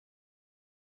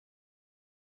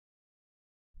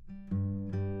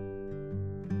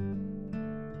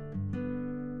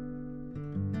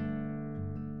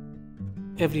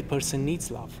Every person needs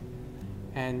love,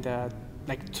 and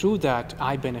like through that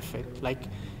I benefit. Like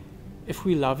if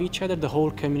we love each other, the whole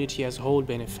community as a whole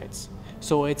benefits.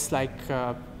 So it's like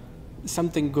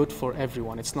something good for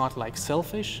everyone. It's not like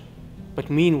selfish,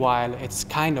 but meanwhile it's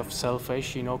kind of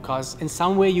selfish, you know, because in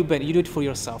some way you do it for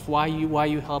yourself. Why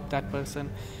you help that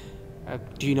person?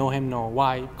 Do you know him? No.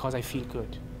 Why? Because I feel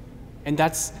good. And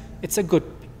it's a good,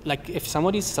 like if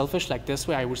somebody's selfish like this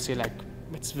way, I would say like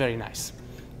it's very nice.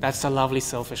 That's a lovely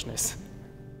selfishness.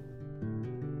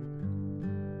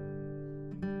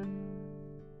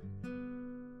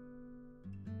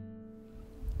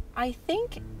 I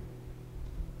think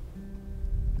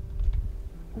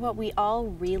what we all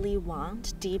really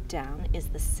want deep down is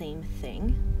the same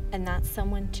thing, and that's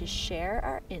someone to share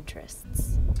our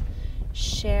interests,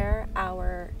 share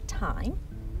our time,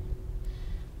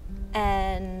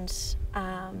 and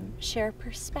share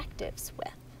perspectives with.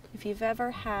 If you've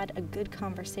ever had a good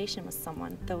conversation with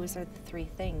someone, those are the three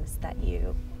things that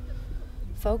you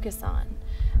focus on.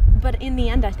 But in the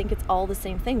end, I think it's all the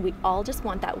same thing. We all just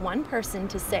want that one person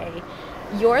to say,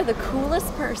 you're the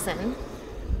coolest person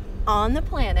on the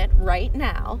planet right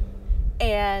now.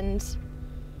 And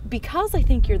because I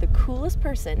think you're the coolest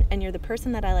person, and you're the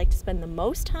person that I like to spend the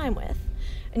most time with,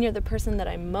 and you're the person that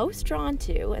I'm most drawn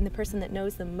to, and the person that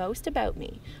knows the most about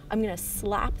me, I'm gonna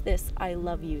slap this I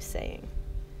love you saying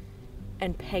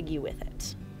and peg you with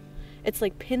it. It's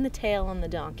like pin the tail on the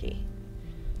donkey,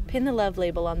 pin the love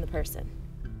label on the person.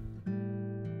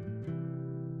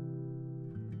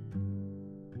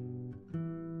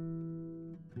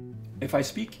 If I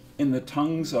speak in the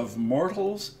tongues of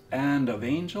mortals and of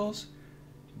angels,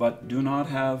 but do not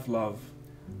have love,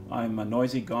 I'm a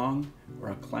noisy gong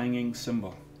or a clanging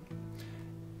cymbal.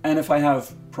 And if I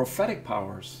have prophetic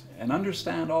powers and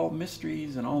understand all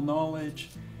mysteries and all knowledge,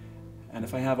 and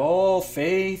if I have all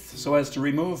faith so as to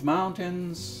remove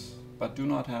mountains, but do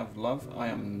not have love, I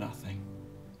am nothing.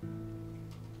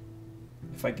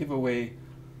 If I give away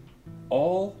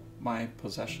all my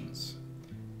possessions,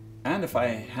 and if I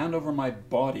hand over my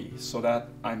body so that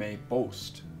I may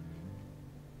boast,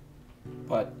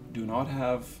 but do not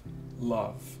have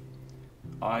love,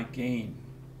 I gain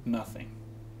nothing.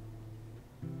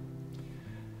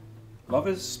 Love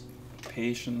is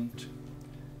patient,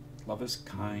 love is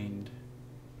kind,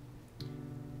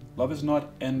 love is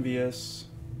not envious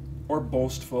or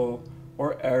boastful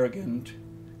or arrogant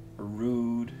or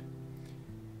rude.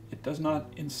 It does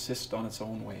not insist on its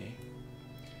own way.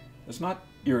 It's not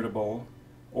irritable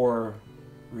or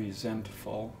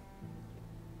resentful.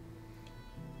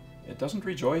 It doesn't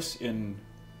rejoice in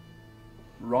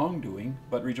wrongdoing,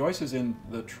 but rejoices in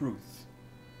the truth.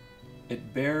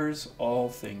 It bears all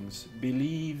things,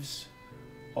 believes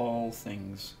all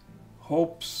things,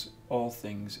 hopes all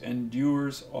things,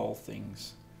 endures all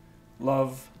things.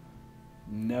 Love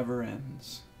never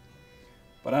ends.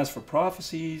 But as for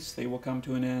prophecies, they will come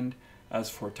to an end. As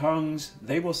for tongues,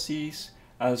 they will cease.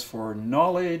 As for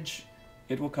knowledge,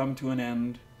 it will come to an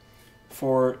end.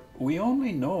 For we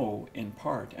only know in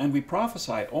part, and we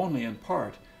prophesy only in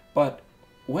part. But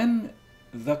when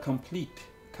the complete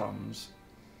comes,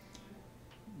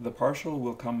 the partial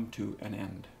will come to an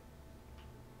end.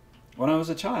 When I was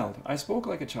a child, I spoke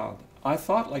like a child. I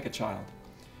thought like a child.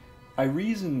 I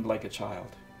reasoned like a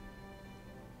child.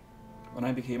 When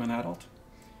I became an adult,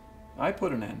 I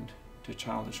put an end to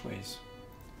childish ways.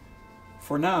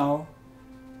 For now,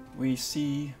 we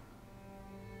see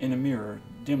in a mirror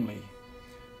dimly,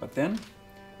 but then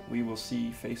we will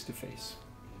see face to face.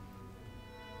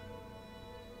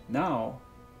 Now,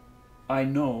 I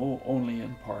know only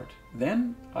in part.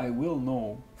 Then I will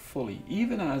know fully,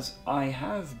 even as I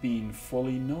have been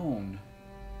fully known.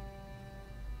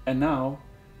 And now,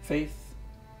 faith,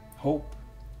 hope,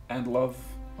 and love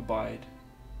abide,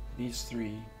 these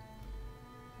three,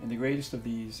 and the greatest of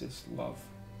these is love.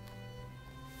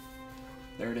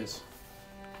 There it is.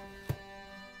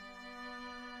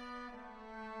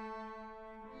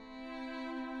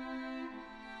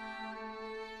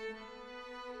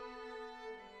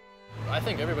 I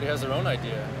think everybody has their own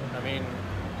idea. I mean,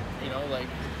 you know, like,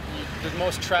 the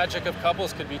most tragic of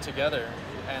couples could be together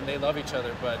and they love each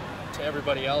other, but to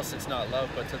everybody else it's not love,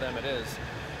 but to them it is.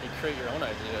 You create your own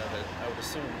idea of it, I would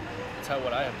assume. That's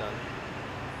what I have done.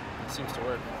 It seems to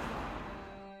work.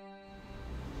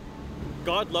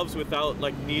 God loves without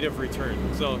like need of return.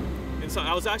 So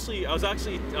I was actually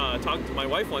talking to my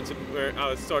wife once, where I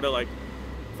was sort of like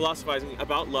philosophizing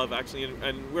about love actually,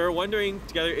 and we were wondering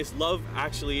together, is love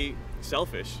actually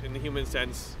selfish in the human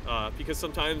sense? Because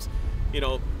sometimes, you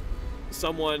know,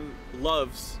 someone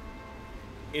loves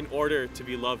in order to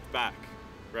be loved back,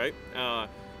 right?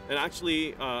 And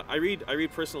actually, I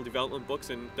read personal development books,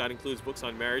 and that includes books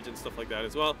on marriage and stuff like that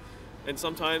as well. And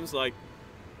sometimes, like,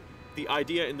 the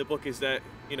idea in the book is that,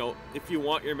 you know, if you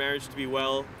want your marriage to be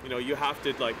well, you know, you have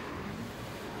to, like,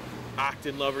 act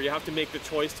in love, or you have to make the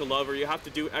choice to love, or you have to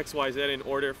do X, Y, Z in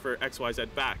order for X, Y, Z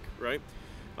back, right?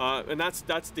 And that's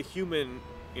the human,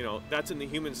 you know, that's in the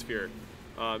human sphere.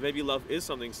 Maybe love is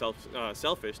something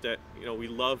selfish, that, you know, we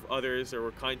love others, or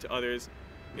we're kind to others,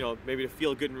 you know, maybe to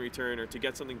feel good in return, or to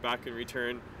get something back in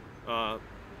return. But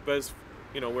as,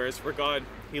 you know, whereas for God,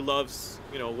 He loves,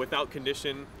 you know, without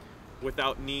condition,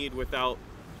 without need, without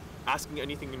asking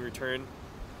anything in return.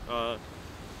 It's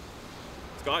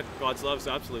God. God's love is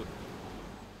absolute.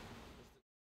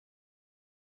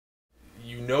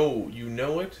 You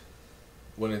know it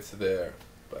when it's there,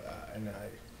 but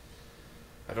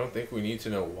I don't think we need to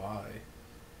know why.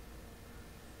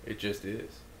 It just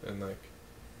is, and like,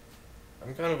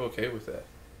 I'm kind of okay with that.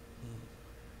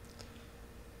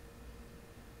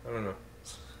 I don't know.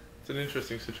 It's an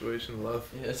interesting situation, love.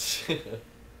 Yes.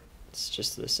 It's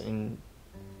just this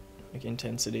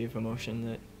intensity of emotion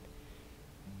that,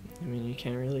 I mean, you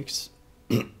can't really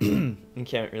you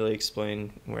can't really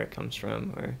explain where it comes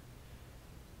from, or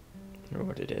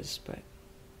what it is, but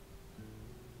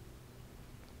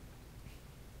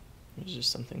there's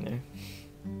just something there.